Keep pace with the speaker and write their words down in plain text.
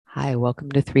Hi, welcome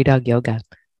to Three Dog Yoga.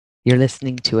 You're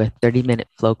listening to a 30-minute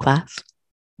flow class.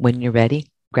 When you're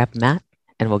ready, grab a mat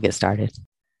and we'll get started.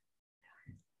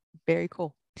 Very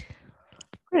cool.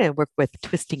 We're going to work with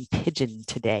twisting pigeon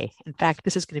today. In fact,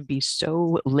 this is going to be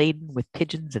so laden with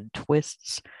pigeons and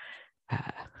twists.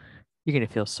 You're going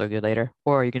to feel so good later,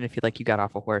 or you're going to feel like you got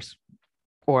off a horse,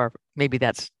 or maybe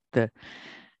that's the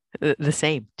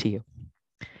same to you.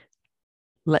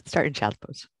 Let's start in child's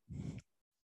pose,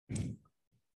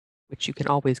 which you can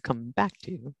always come back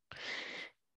to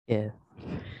if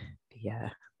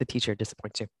the teacher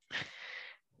disappoints you.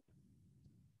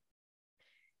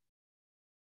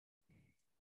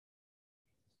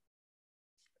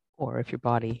 Or if your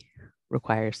body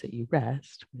requires that you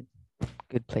rest,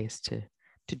 good place to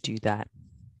do that.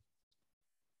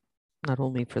 Not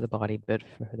only for the body, but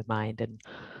for the mind and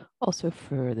also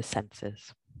for the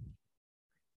senses.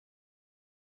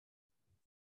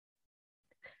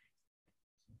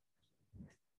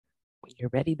 When you're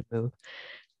ready to move,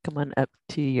 come on up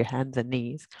to your hands and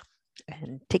knees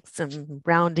and take some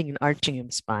rounding and arching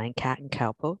of spine, cat and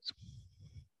cow pose.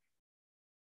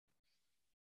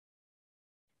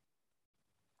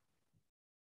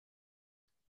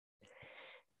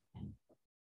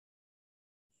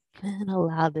 And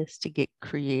allow this to get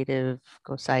creative.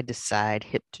 Go side to side,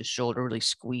 hip to shoulder, really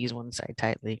squeeze one side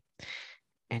tightly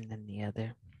and then the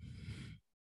other.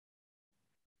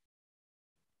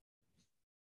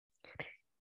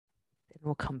 Then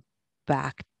we'll come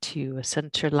back to a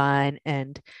center line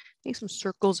and make some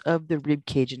circles of the rib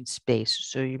cage in space.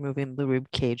 So you're moving the rib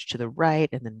cage to the right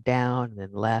and then down and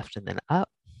then left and then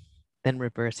up, then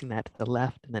reversing that to the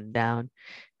left and then down,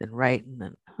 then right and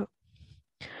then up.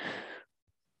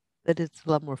 That is a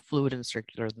lot more fluid and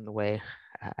circular than the way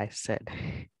I said.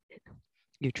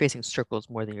 You're tracing circles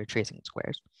more than you're tracing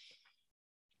squares.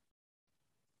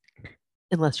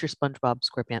 Unless you're SpongeBob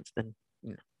SquarePants, then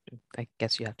I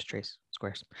guess you have to trace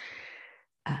squares.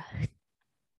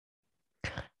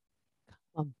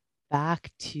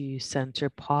 Back to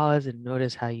center, pause and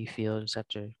notice how you feel just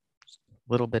after a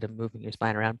little bit of moving your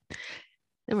spine around.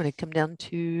 Then we're going to come down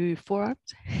to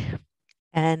forearms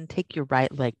and take your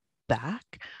right leg back,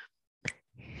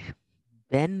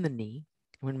 bend the knee.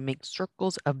 We're going to make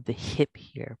circles of the hip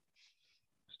here.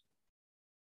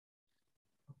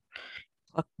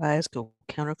 Clockwise, go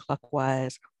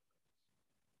counterclockwise.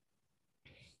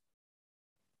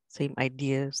 Same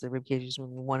ideas. The rib cage is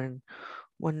moving one in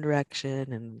one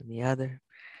direction and the other.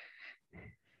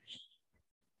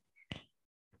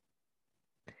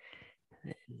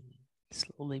 And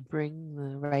slowly bring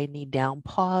the right knee down,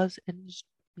 pause, and just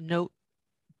note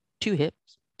two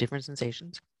hips, different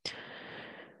sensations.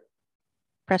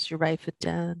 Press your right foot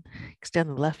down, extend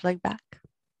the left leg back,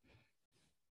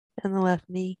 and the left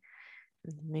knee,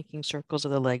 making circles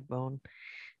of the leg bone.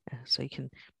 So you can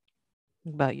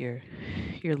think about your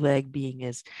leg being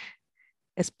as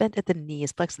bent at the knee,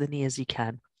 as flexed at the knee as you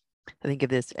can. I think of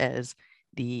this as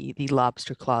the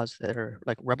lobster claws that are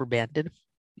like rubber banded.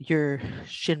 Your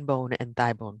shin bone and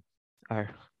thigh bone are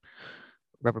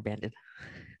rubber banded,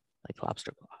 like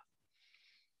lobster claw.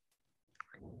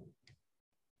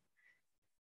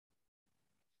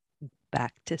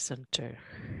 Back to center.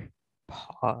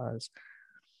 Pause.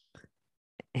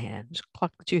 And just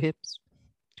clock the two hips,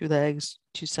 two legs,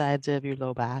 two sides of your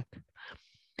low back.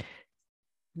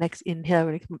 Next inhale, we're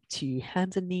going to come up to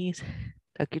hands and knees,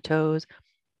 tuck your toes,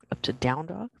 up to down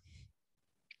dog.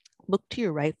 Look to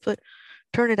your right foot,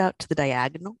 turn it out to the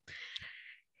diagonal.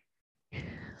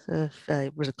 So if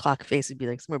it was a clock face, it'd be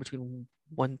like somewhere between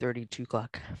 1:30 and 2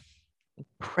 o'clock.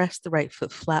 Press the right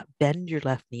foot flat, bend your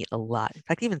left knee a lot. In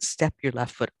fact, even step your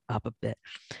left foot up a bit.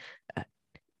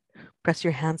 Press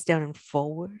your hands down and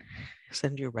forward.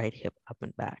 Send your right hip up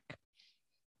and back.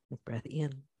 Breath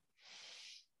in.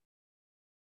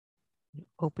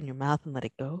 Open your mouth and let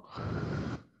it go.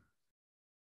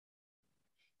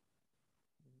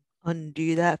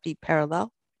 Undo that, feet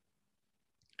parallel.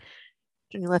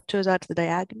 Turn your left toes out to the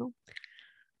diagonal.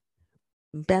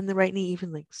 Bend the right knee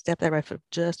even, like step that right foot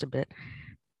just a bit.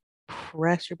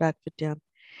 Press your back foot down.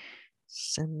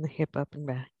 Send the hip up and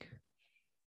back.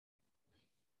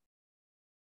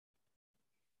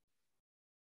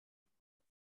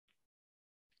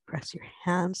 Press your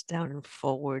hands down and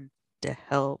forward to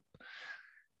help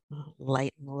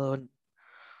lighten the load.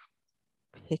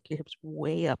 Pick your hips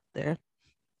way up there.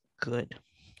 Good.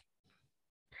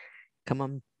 Come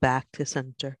on back to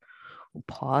center. We'll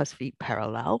pause, feet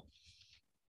parallel.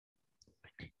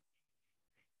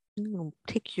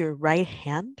 Take your right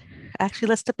hand. Actually,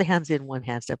 let's step the hands in one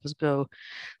hand step. Let's go a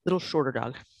little shorter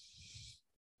dog.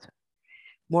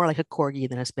 More like a corgi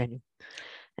than a spaniel.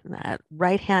 And that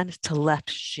right hand to left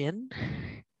shin.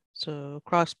 So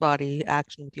cross body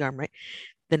action with the arm, right?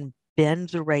 Then bend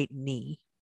the right knee.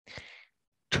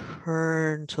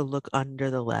 Turn to look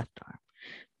under the left arm.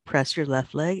 Press your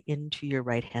left leg into your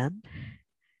right hand.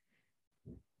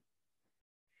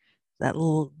 That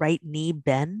little right knee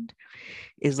bend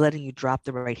is letting you drop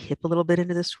the right hip a little bit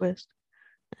into this twist.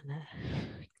 And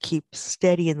keep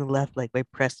steady in the left leg by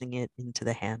pressing it into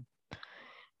the hand.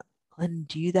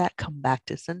 Undo that, come back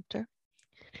to center.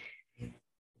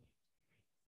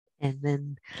 And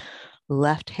then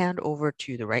left hand over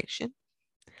to the right shin.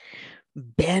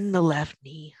 Bend the left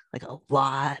knee like a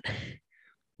lot.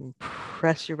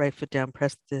 Press your right foot down,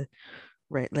 press the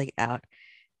right leg out.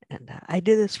 And I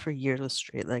did this for years with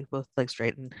straight leg, both legs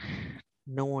straight, and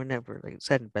no one ever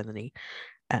said bend the knee.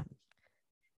 But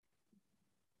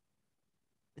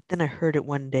then I heard it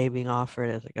one day being offered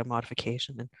as a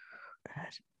modification, and I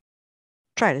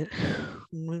tried it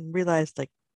and realized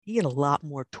you get a lot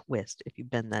more twist if you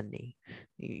bend that knee.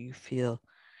 You feel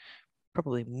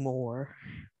probably more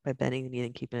by bending the knee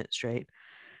than keeping it straight.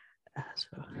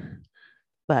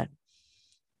 But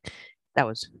that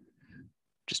was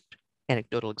just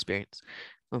anecdotal experience.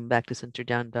 Going back to center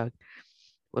down dog,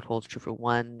 what holds true for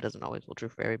one doesn't always hold true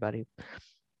for everybody.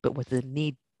 But what the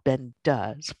knee bend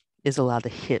does is allow the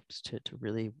hips to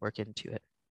really work into it,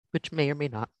 which may or may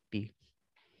not be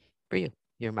for you.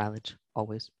 Your mileage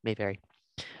always may vary.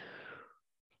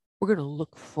 We're going to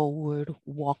look forward,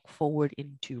 walk forward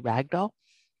into ragdoll,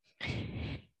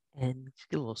 and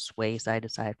get a little sway side to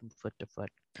side from foot to foot.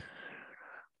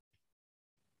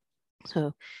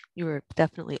 So you are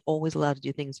definitely always allowed to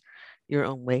do things your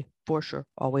own way, for sure,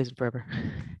 always and forever.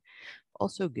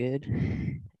 Also good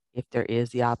if there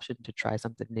is the option to try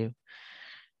something new,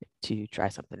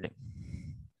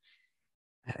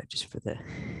 just for the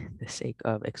sake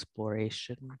of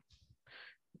exploration,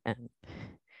 and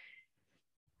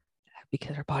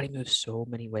because our body moves so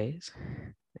many ways,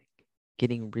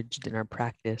 getting rigid in our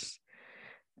practice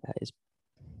is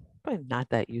probably not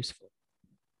that useful.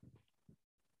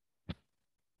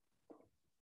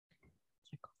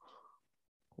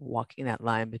 Walking that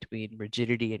line between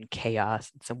rigidity and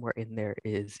chaos, and somewhere in there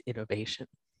is innovation.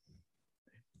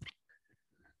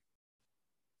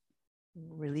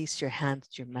 Release your hands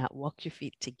to your mat, walk your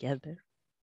feet together.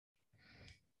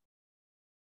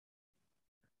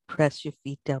 Press your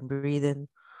feet down, breathe in,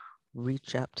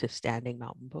 reach up to standing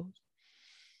mountain pose.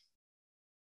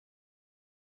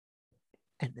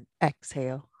 And then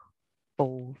exhale,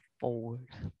 fold forward.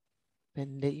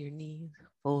 Bend at your knees,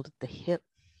 fold at the hip.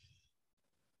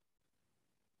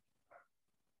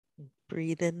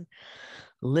 Breathe in,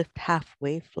 lift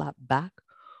halfway, flat back.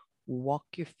 Walk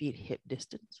your feet hip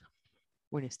distance.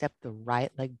 We're going to step the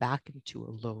right leg back into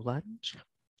a low lunge.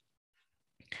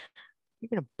 You're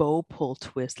going to bow pull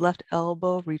twist. Left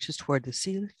elbow reaches toward the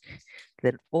ceiling.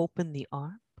 Then open the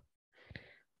arm.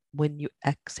 When you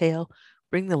exhale,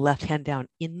 bring the left hand down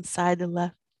inside the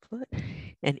left foot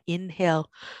and inhale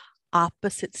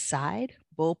opposite side.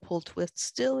 Bow pull twist,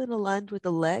 still in a lunge with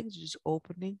the legs, just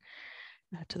opening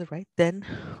to the right. Then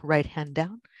right hand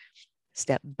down,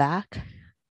 step back,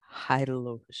 high to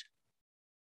low vision.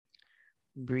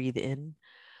 Breathe in,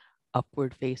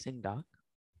 upward facing dog.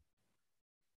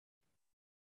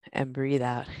 And breathe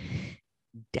out,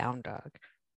 down dog.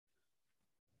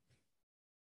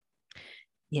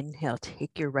 Inhale,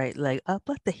 take your right leg up,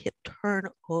 let the hip turn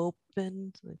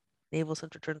open, so the navel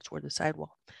center turns toward the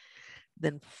sidewall.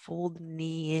 Then fold the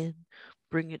knee in,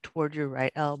 bring it toward your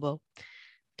right elbow.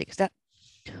 Take a step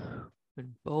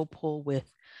and bow pull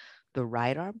with the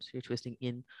right arm. So you're twisting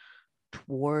in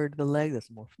toward the leg. That's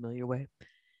a more familiar way.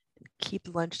 And keep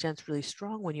the lunge stance really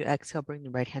strong. When you exhale, bring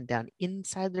the right hand down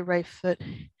inside the right foot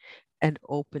and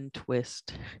open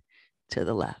twist to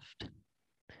the left.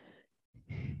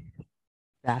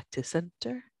 Back to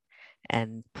center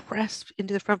and press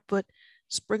into the front foot.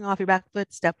 Spring off your back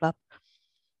foot, step up.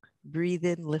 Breathe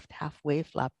in, lift halfway,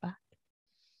 flat back.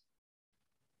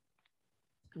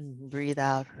 And breathe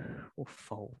out, we'll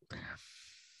fold.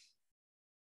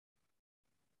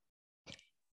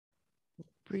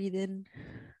 Breathe in,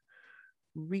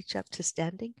 reach up to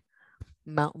standing,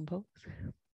 mountain pose.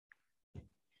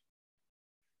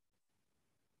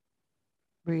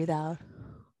 Breathe out,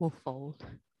 we'll fold.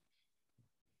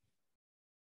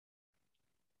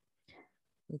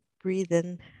 Breathe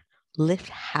in, lift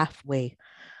halfway,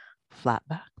 flat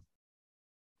back.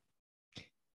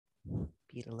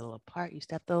 Feet a little apart, you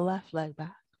step the left leg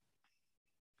back.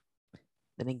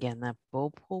 Then again, that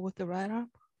bow pull with the right arm.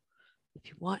 If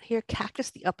you want here,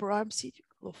 cactus the upper arm. See if you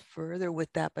can go further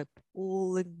with that by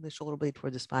pulling the shoulder blade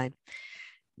towards the spine.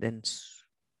 Then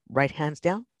Right hand's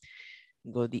down.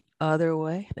 Go the other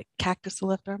way, like cactus the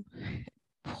left arm.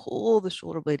 Pull the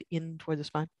shoulder blade in toward the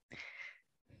spine.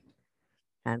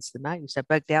 Hands to the mat. You step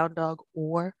back, down dog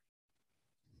or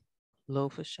low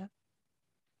push-up.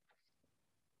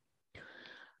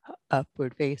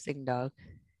 Upward facing dog.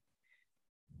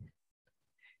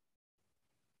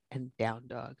 And down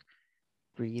dog.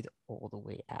 Breathe all the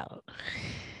way out.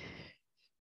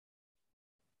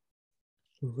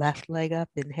 Left leg up,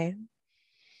 inhale.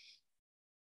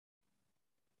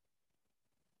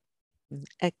 And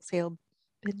exhale,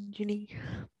 bend your knee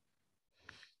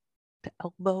to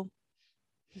elbow.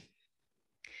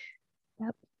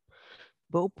 Yep.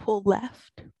 Bow pull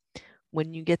left.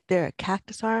 When you get there, a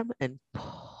cactus arm and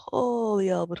pull the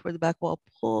elbow toward the back wall,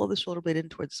 pull the shoulder blade in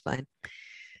towards the spine.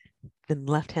 Then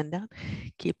left hand down,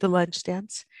 keep the lunge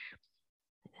stance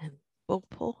and bow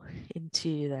pull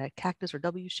into that cactus or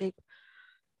W shape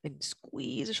and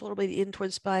squeeze the shoulder blade in toward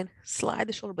the spine, slide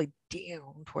the shoulder blade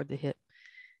down toward the hip.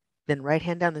 Then right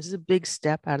hand down. This is a big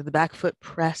step out of the back foot,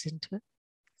 press into it.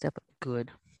 Step up,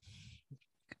 good.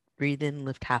 Breathe in,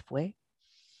 lift halfway.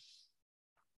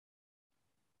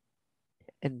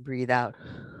 And breathe out,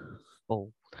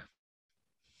 fold.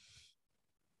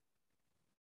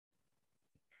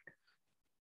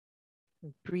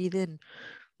 Breathe in,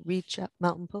 reach up,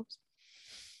 mountain pose.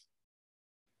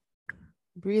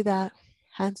 Breathe out,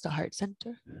 hands to heart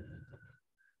center.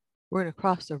 We're gonna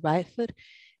cross the right foot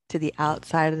to the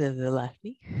outside of the left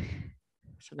knee,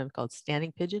 sometimes called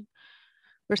standing pigeon.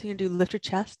 First thing you're gonna do, lift your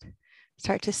chest.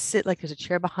 Start to sit like there's a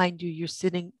chair behind you. You're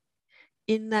sitting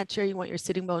in that chair. You want your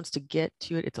sitting bones to get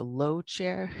to it. It's a low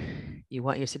chair. You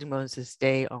want your sitting bones to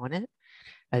stay on it.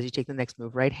 As you take the next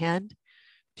move, right hand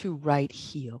to right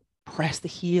heel. Press the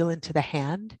heel into the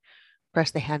hand.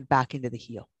 Press the hand back into the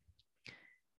heel.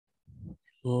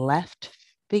 Left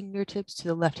fingertips to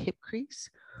the left hip crease.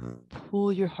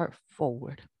 Pull your heart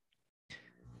forward.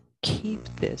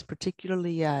 Keep this,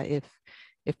 particularly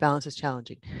if balance is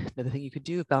challenging. Another thing you could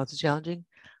do if balance is challenging,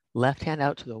 left hand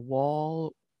out to the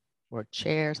wall or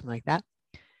chair, something like that.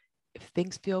 If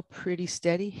things feel pretty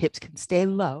steady, hips can stay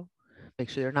low. Make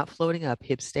sure they're not floating up,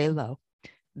 hips stay low.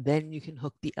 Then you can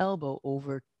hook the elbow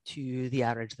over to the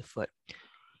outer edge of the foot.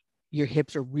 Your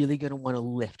hips are really going to want to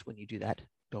lift when you do that.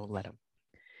 Don't let them.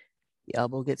 The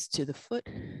elbow gets to the foot.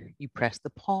 You press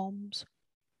the palms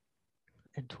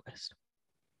and twist.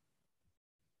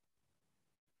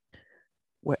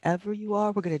 Wherever you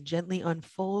are, we're going to gently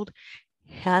unfold,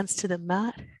 hands to the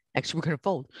mat. Actually, we're going to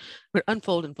fold. We're going to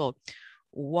unfold and fold.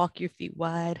 Walk your feet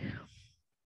wide.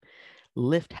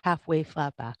 Lift halfway,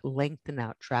 flat back. Lengthen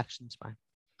out, traction spine.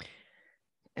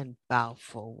 And bow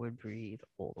forward, breathe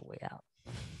all the way out.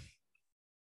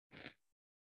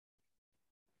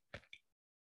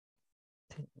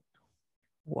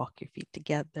 Walk your feet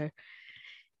together.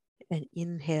 And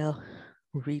inhale,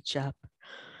 reach up,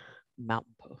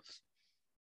 mountain pose.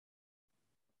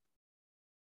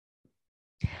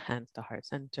 Hands to heart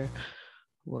center.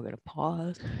 We're going to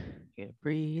pause. You're going to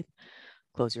breathe.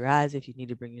 Close your eyes if you need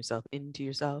to bring yourself into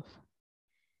yourself.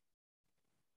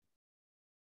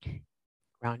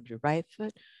 Ground your right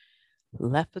foot.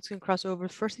 Left foot's going to cross over.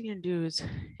 First thing you're going to do is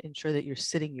ensure that you're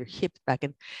sitting your hips back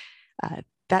in.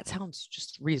 That sounds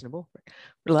just reasonable.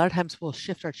 But a lot of times we'll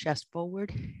shift our chest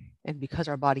forward. And because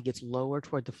our body gets lower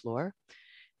toward the floor,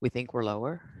 we think we're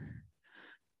lower.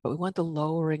 But we want the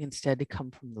lowering instead to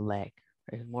come from the leg.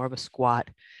 Right? More of a squat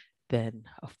than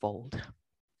a fold.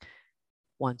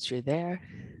 Once you're there,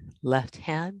 left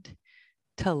hand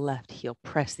to left heel.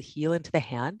 Press the heel into the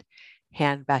hand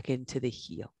back into the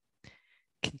heel.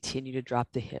 Continue to drop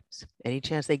the hips. Any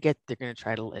chance they get, they're going to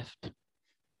try to lift.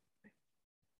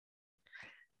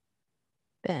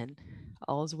 Then,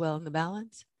 all is well in the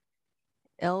balance.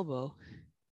 Elbow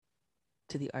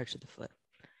to the arch of the foot.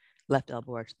 Left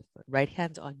elbow arch of the foot. Right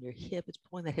hand's on your hip. It's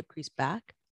pulling that hip crease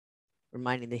back,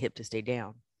 reminding the hip to stay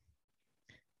down.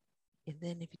 And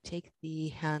then if you take the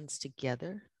hands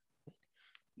together,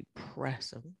 you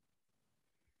press them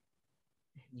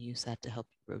and use that to help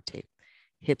you rotate.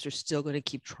 Hips are still going to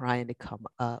keep trying to come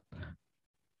up.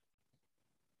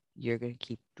 You're going to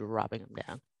keep dropping them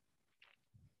down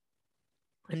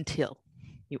until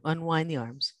you unwind the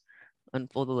arms,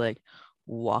 unfold the leg,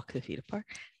 walk the feet apart.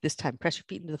 This time, press your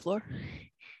feet into the floor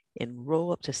and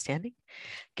roll up to standing.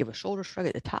 Give a shoulder shrug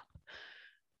at the top.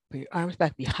 Put your arms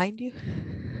back behind you.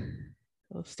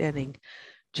 Standing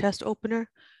chest opener.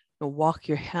 And walk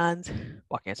your hands.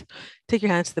 Take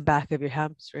your hands to the back of your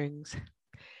hamstrings.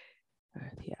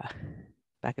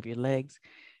 Back of your legs.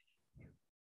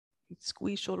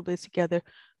 Squeeze shoulder blades together.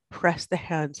 Press the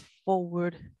hands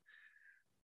forward.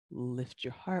 Lift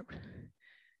your heart.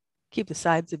 Keep the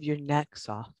sides of your neck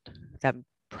soft. That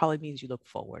probably means you look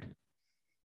forward.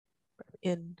 Breathe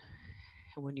in,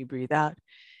 and when you breathe out,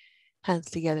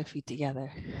 hands together, feet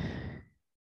together.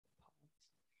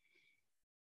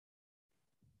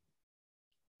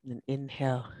 And then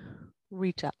inhale,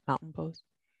 reach out, mountain pose.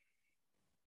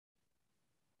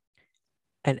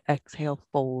 And exhale,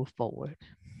 fold forward.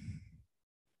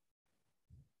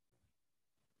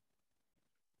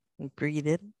 And breathe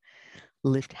in,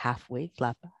 lift halfway,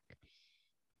 flat back.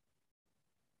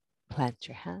 Plant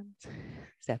your hands,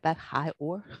 step back, high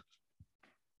or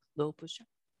low push-up.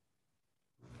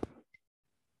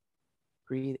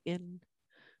 Breathe in,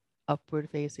 upward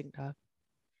facing dog.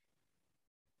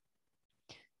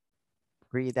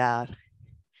 Breathe out,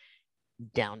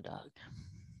 down dog.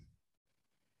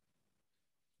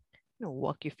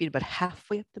 Walk your feet about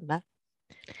halfway up the mat.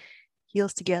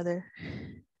 Heels together,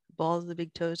 balls of the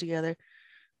big toes together.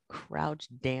 Crouch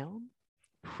down.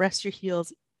 Press your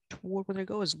heels toward when they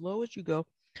go as low as you go.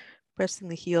 Pressing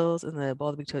the heels and the ball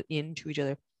of the big toe into each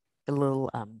other. A little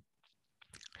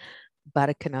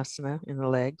Baddha Konasana in the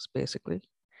legs, basically.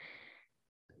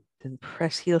 Then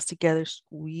press heels together,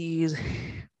 squeeze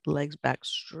legs back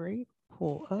straight,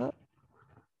 pull up.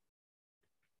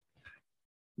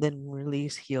 Then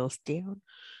release heels down.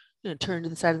 You're going to turn to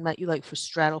the side of the mat you like for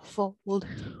straddle fold,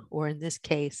 or in this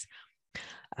case,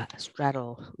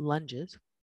 straddle lunges.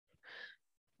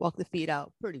 Walk the feet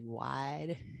out pretty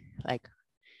wide, like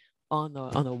on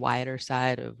the wider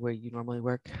side of where you normally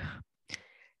work.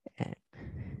 And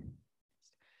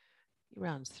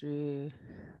rounds through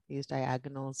these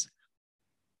diagonals.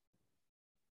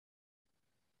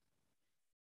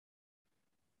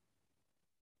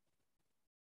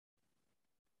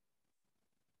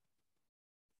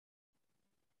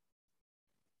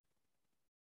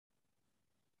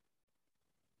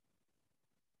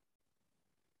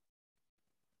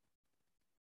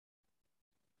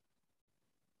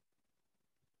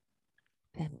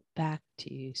 Then back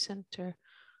to center.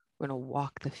 We're going to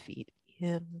walk the feet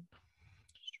in.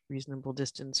 Just reasonable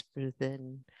distance for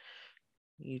then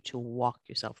you to walk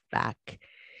yourself back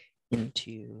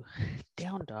into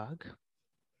down dog.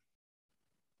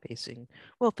 Facing,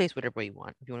 well, face whatever way you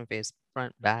want. If you want to face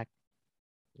front, back,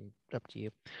 up to you.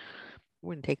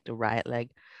 We're going to take the right leg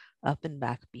up and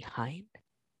back behind.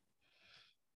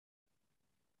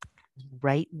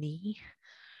 Right knee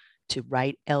to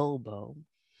right elbow.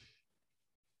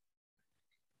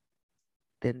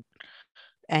 Then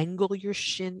angle your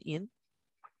shin in.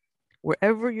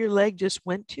 Wherever your leg just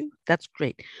went to, that's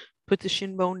great. Put the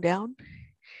shin bone down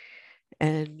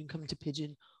and you come to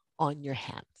pigeon on your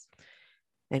hands.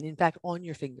 And in fact, on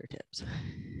your fingertips.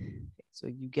 So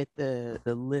you get the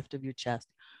lift of your chest.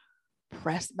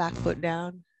 Press the back foot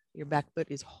down. Your back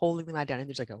foot is holding the mat down. And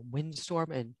there's like a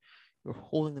windstorm and you're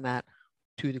holding the mat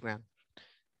to the ground.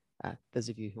 Those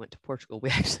of you who went to Portugal,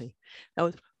 that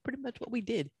was pretty much what we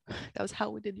did. That was how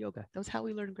we did yoga. That was how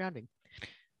we learned grounding.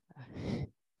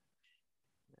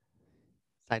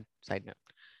 Side note.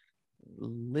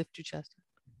 Lift your chest.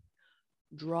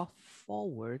 Draw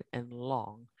forward and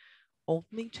long,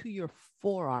 only to your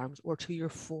forearms or to your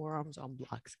forearms on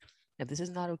blocks. If this is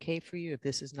not okay for you, if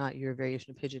this is not your variation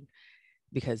of pigeon,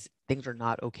 because things are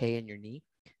not okay in your knee,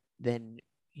 then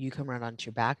you come around onto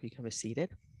your back, you come as seated.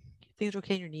 Things are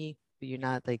okay in your knee, but you're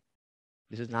not like,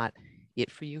 this is not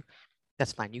it for you.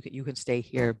 That's fine. You can stay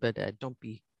here, but don't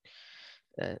be,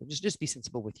 just be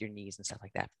sensible with your knees and stuff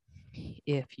like that.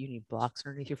 If you need blocks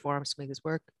underneath your forearms to make this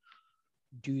work,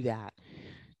 do that.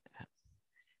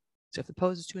 So if the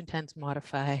pose is too intense,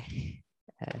 modify.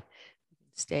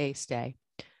 Stay.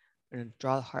 We're going to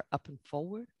draw the heart up and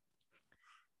forward.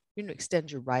 You're going to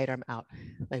extend your right arm out,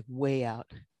 like way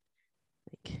out.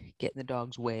 Like get in the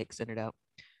dog's way, extend it out.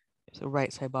 So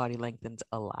right side body lengthens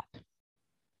a lot.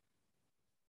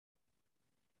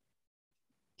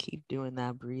 Keep doing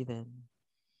that, breathe in.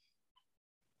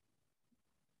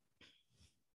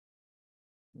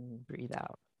 And breathe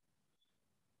out.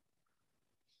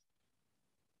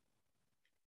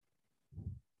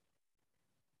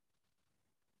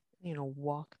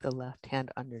 Walk the left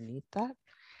hand underneath that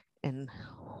and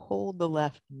hold the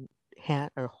left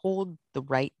hand or hold the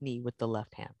right knee with the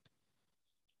left hand.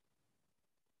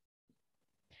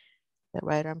 That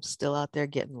right arm's still out there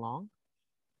getting long.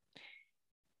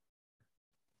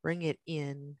 Bring it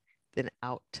in, then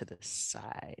out to the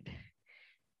side.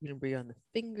 You're going to bring on the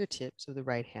fingertips of the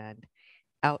right hand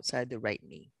outside the right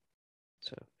knee.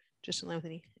 So just in line with the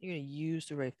knee, you're going to use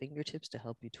the right fingertips to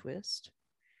help you twist.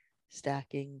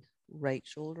 Stacking right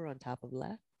shoulder on top of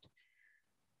left.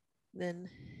 Then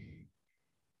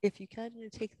if you can,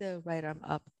 take the right arm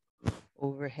up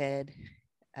overhead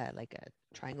like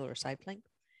a triangle or side plank.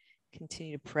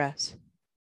 Continue to press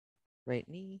right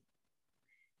knee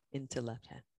into left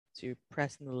hand. So you're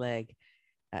pressing the leg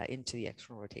into the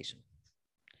external rotation.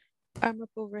 Arm up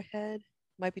overhead.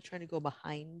 Might be trying to go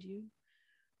behind you.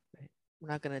 Right. We're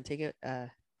not going to take it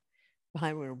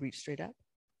behind. We're going to reach straight up.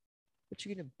 But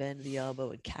you're going to bend the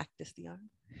elbow and cactus the arm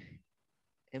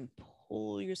and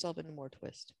pull yourself into more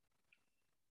twist.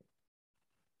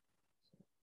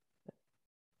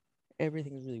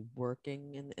 Everything is really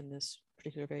working in this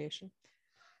particular variation.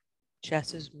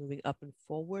 Chest is moving up and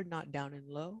forward, not down and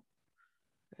low.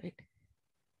 Right?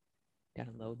 Down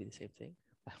and low would be the same thing.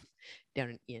 Down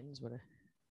and in is what I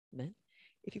meant.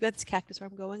 If you've got this cactus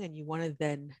arm going and you want to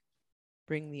then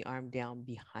bring the arm down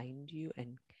behind you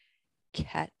and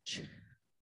catch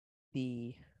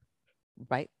the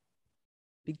right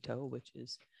big toe, which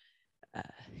is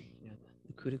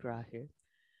the coup de grace here,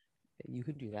 you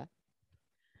can do that.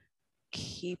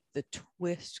 Keep the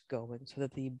twist going so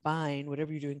that the bind,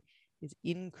 whatever you're doing, is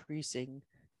increasing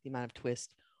the amount of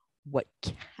twist. What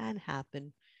can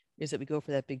happen is that we go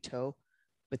for that big toe,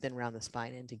 but then round the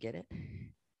spine in to get it.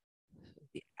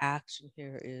 The action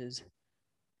here is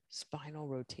spinal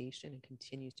rotation and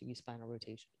continues to be spinal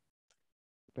rotation.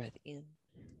 Breath in,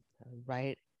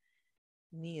 right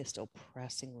knee is still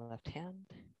pressing left hand.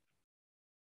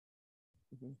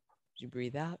 As you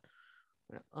breathe out,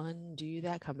 I'm going to undo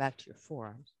that, come back to your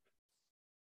forearms.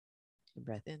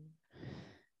 Breath in.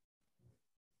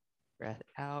 Breath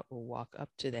out, we'll walk up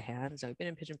to the hands. Now, we've been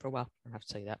in pigeon for a while. I don't have to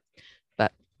tell you that.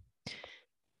 But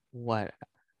what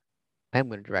I'm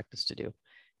going to direct us to do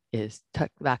is tuck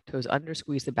the back toes under,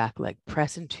 squeeze the back leg,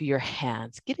 press into your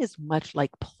hands. Get as much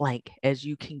like plank as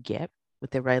you can get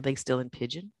with the right leg still in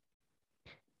pigeon.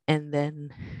 And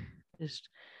then just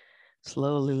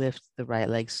slowly lift the right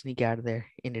leg, sneak out of there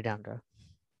into down dog.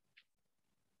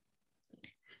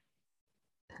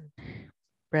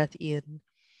 Breath in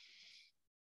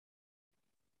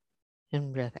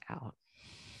and breath out.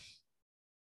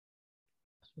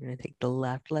 So we're going to take the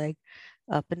left leg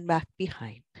up and back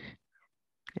behind.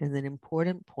 And then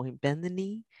important point, bend the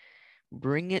knee,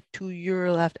 bring it to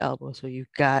your left elbow. So you're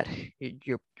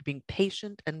being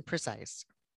patient and precise.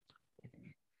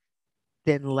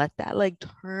 Then let that leg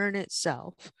turn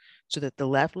itself so that the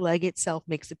left leg itself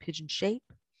makes a pigeon shape.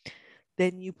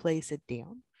 Then you place it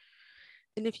down.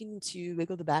 And if you need to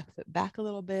wiggle the back foot back a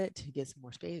little bit to get some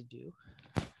more space, do.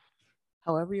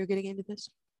 However you're getting into this,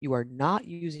 you are not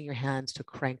using your hands to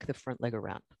crank the front leg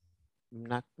around.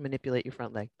 Not manipulate your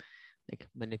front leg. Like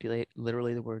manipulate,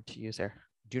 literally the word to use there.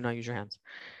 Do not use your hands.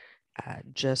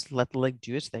 Just let the leg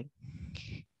do its thing.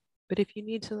 But if you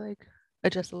need to like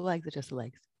adjust the legs, adjust the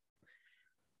legs.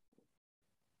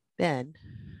 Then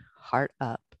heart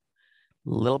up, a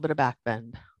little bit of back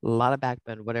bend, a lot of back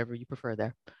bend, whatever you prefer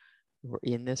there. We're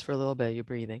in this for a little bit, you're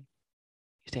breathing.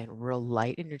 You stand real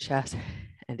light in your chest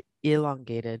and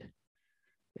elongated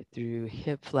through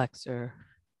hip flexor,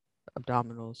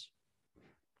 abdominals,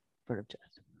 front of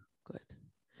chest.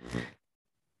 Good.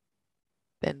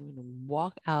 Then we're going to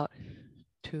walk out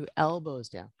to elbows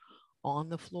down on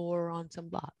the floor or on some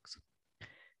blocks.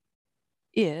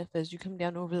 If, as you come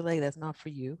down over the leg, that's not for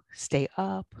you, stay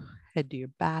up, head to your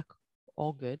back,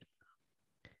 all good.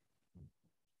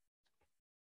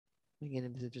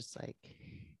 Again, this is just like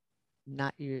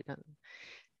not your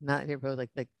pose.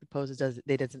 Like the poses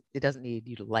it doesn't need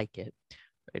you to like it,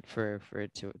 right? For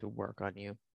it to work on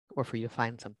you, or for you to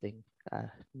find something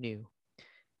new,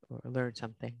 or learn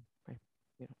something, right?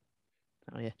 You know,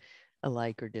 not really a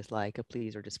like or dislike, a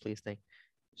please or displease thing.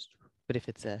 But if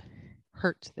it's a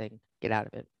hurt thing, get out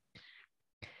of it.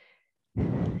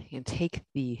 And take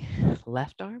the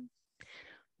left arm,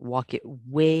 walk it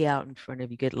way out in front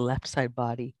of you, get left side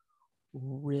body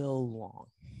real long.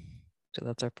 So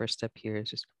that's our first step here, is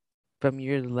just from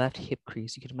your left hip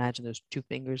crease. You can imagine those two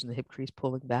fingers in the hip crease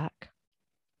pulling back.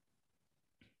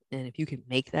 And if you can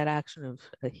make that action of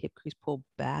a hip crease pull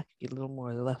back, get a little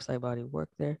more of the left side body work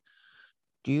there,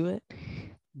 do it.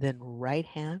 Then right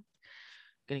hand,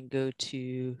 going to go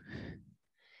to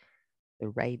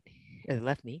the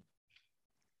left knee.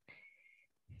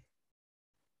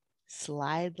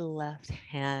 Slide the left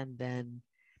hand then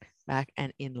back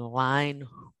and in line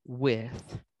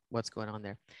with what's going on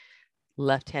there.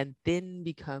 Left hand then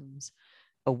becomes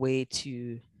a way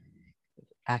to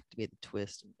activate the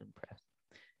twist and press.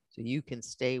 So you can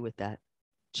stay with that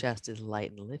chest is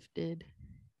light and lifted,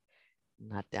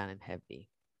 not down and heavy.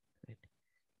 Right?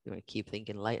 You want to keep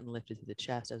thinking light and lifted through the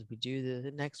chest as we do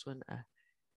the next one.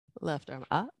 Left arm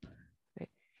up. Right?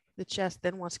 The chest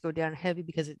then wants to go down heavy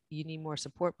because you need more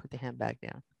support. Put the hand back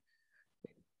down.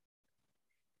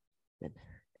 Then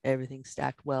Everything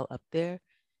stacked well up there.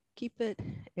 Keep it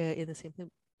in the same thing.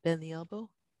 Bend the elbow.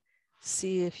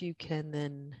 See if you can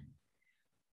then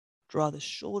draw the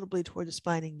shoulder blade toward the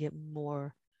spine and get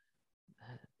more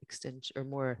extension or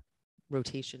more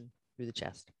rotation through the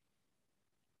chest.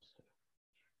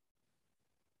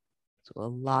 So a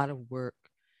lot of work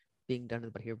being done in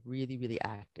the body here, really, really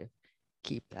active.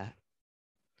 Keep that.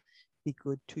 Be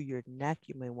good to your neck.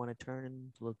 You may want to turn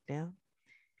and look down.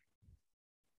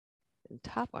 And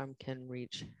top arm can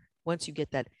reach, once you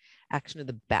get that action of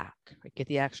the back, right? Get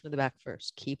the action of the back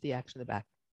first. Keep the action of the back.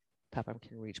 Top arm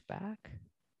can reach back.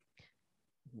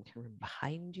 You can run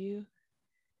behind you.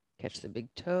 Catch the big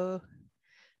toe.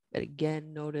 But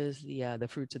again, notice the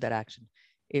fruits of that action.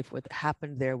 If what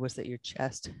happened there was that your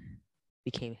chest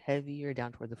became heavier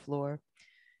down toward the floor,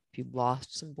 if you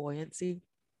lost some buoyancy,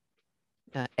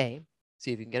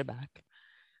 see if you can get it back.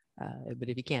 But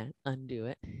if you can't, undo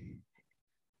it.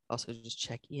 Also, just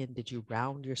check in. Did you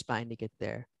round your spine to get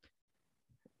there?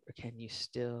 Or can you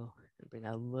still bring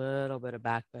a little bit of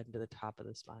back bend to the top of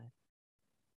the spine?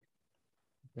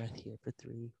 Breath here for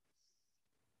 3.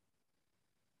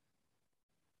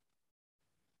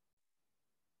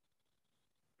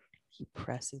 Keep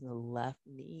pressing the left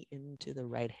knee into the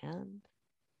right hand.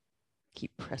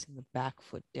 Keep pressing the back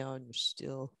foot down. You're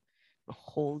still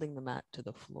holding the mat to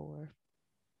the floor.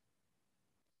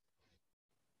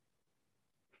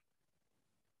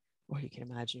 Or you can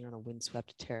imagine you're on a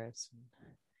windswept terrace in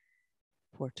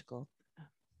Portugal,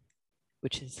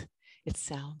 which is, it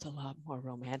sounds a lot more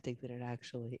romantic than it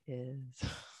actually is.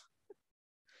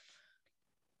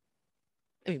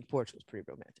 I mean, Portugal's pretty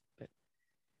romantic, but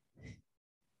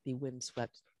the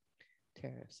windswept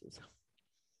terraces,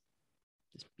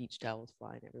 just beach towels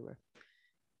flying everywhere.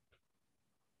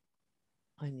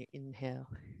 On your inhale,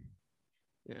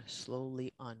 you're going to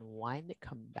slowly unwind it,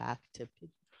 come back to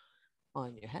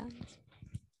on your hands.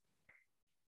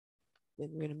 Then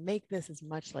we're going to make this as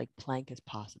much like plank as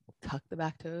possible. Tuck the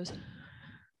back toes,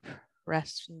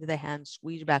 press into the hands,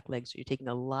 squeeze your back legs. So you're taking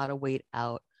a lot of weight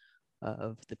out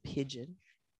of the pigeon.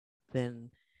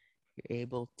 Then you're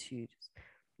able to just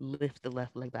lift the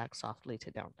left leg back softly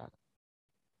to down dog.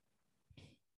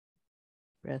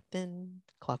 Breath in,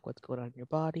 clock what's going on in your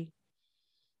body.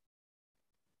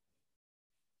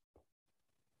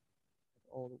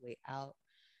 All the way out.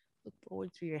 Look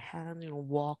forward through your hands,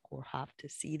 walk or hop to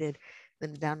seated,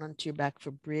 then down onto your back for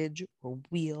bridge or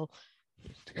wheel.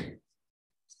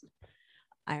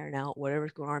 Iron out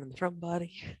whatever's going on in the front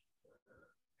body.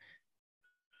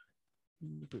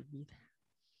 Breathe.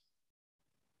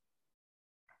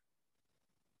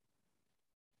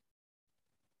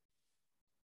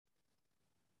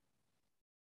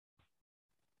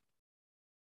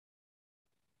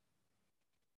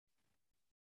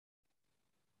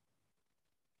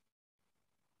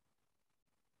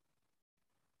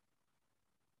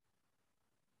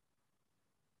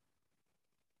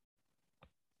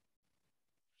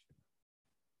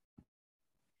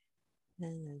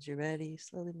 And as you're ready,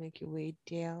 slowly make your way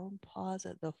down. Pause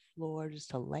at the floor just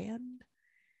to land.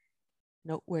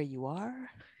 Note where you are.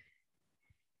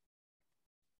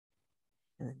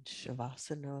 And then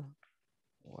Shavasana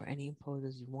or any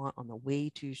poses you want on the way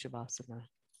to Shavasana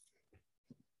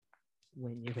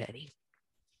when you're ready.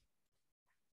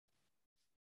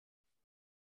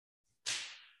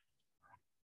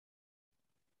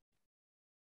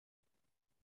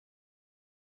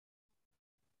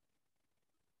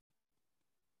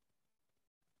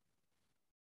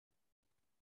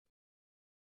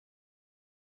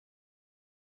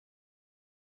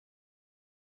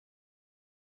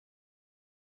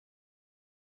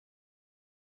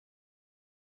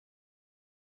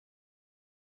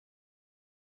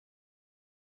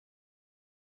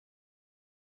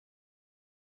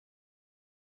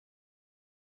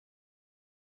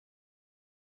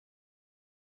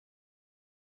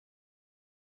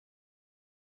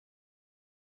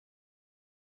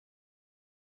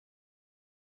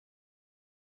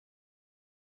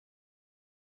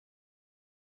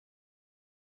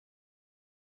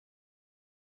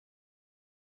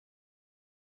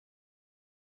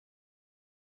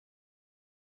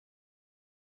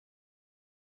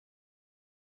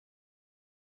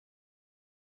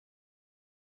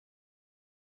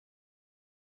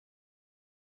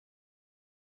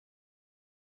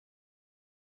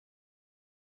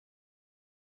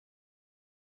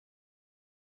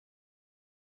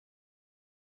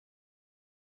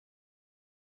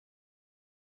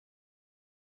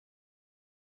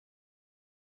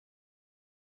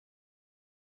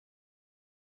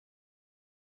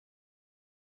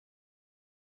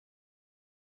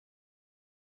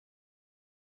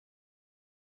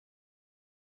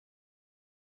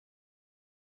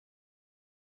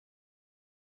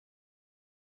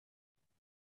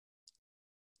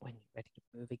 When you're ready to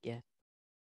move again,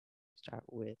 start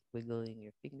with wiggling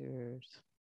your fingers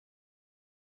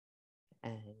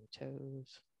and your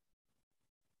toes.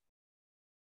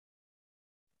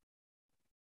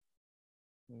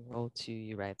 Roll to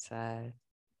your right side.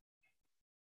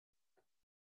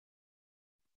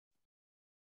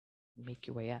 Make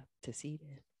your way up to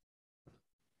seated.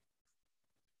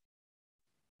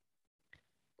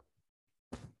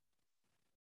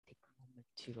 Take a moment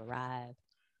to arrive,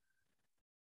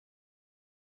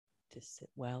 to sit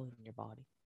well in your body,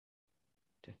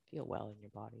 to feel well in your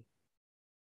body.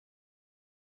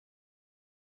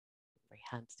 Bring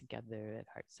hands together at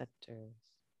heart centers,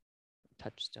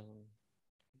 touchstone.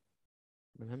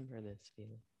 Remember this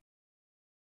feeling.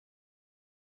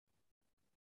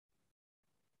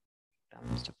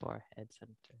 Thumbs to forehead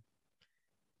center.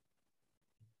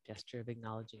 Gesture of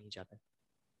acknowledging each other.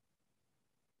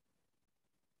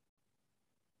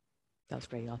 That was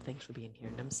great, y'all. Thanks for being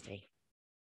here. Namaste.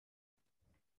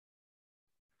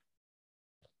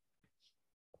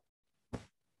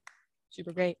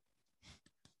 Super great.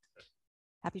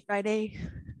 Happy Friday.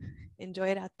 Enjoy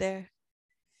it out there.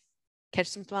 Catch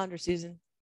some flounder, Susan.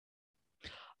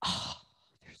 Oh,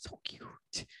 they're so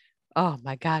cute. Oh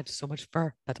my God, so much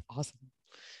fur. That's awesome.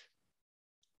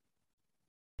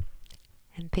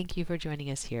 And thank you for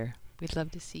joining us here. We'd love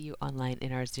to see you online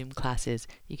in our Zoom classes.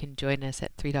 You can join us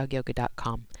at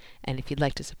 3dogyoga.com. And if you'd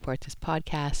like to support this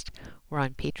podcast, we're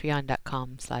on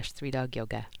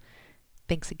patreon.com/3dogyoga.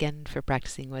 Thanks again for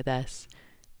practicing with us.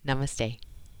 Namaste.